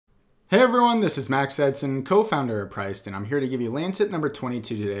Hey everyone, this is Max Edson, co-founder of PRYCD, and I'm here to give you land tip number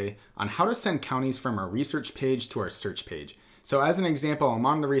 22 today on how to send counties from our research page to our search page. So as an example, I'm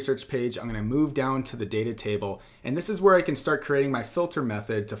on the research page, I'm going to move down to the data table, and this is where I can start creating my filter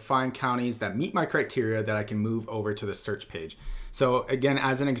method to find counties that meet my criteria that I can move over to the search page. So again,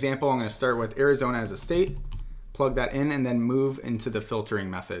 as an example, I'm going to start with Arizona as a state, plug that in, and then move into the filtering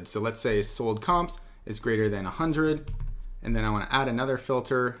method. So let's say sold comps is greater than 100. And then I want to add another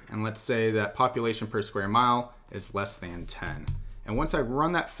filter, and let's say that population per square mile is less than 10. And once I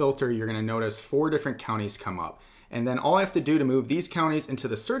run that filter, you're going to notice 4 different counties come up. And then all I have to do to move these counties into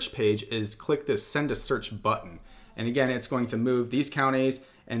the search page is click this send to search button. And again, it's going to move these counties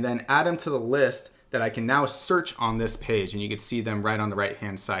and then add them to the list that I can now search on this page. And you can see them right on the right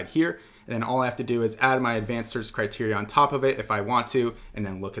hand side here. And then all I have to do is add my advanced search criteria on top of it if I want to, and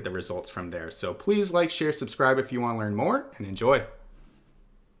then look at the results from there. So please like, share, subscribe if you want to learn more, and enjoy.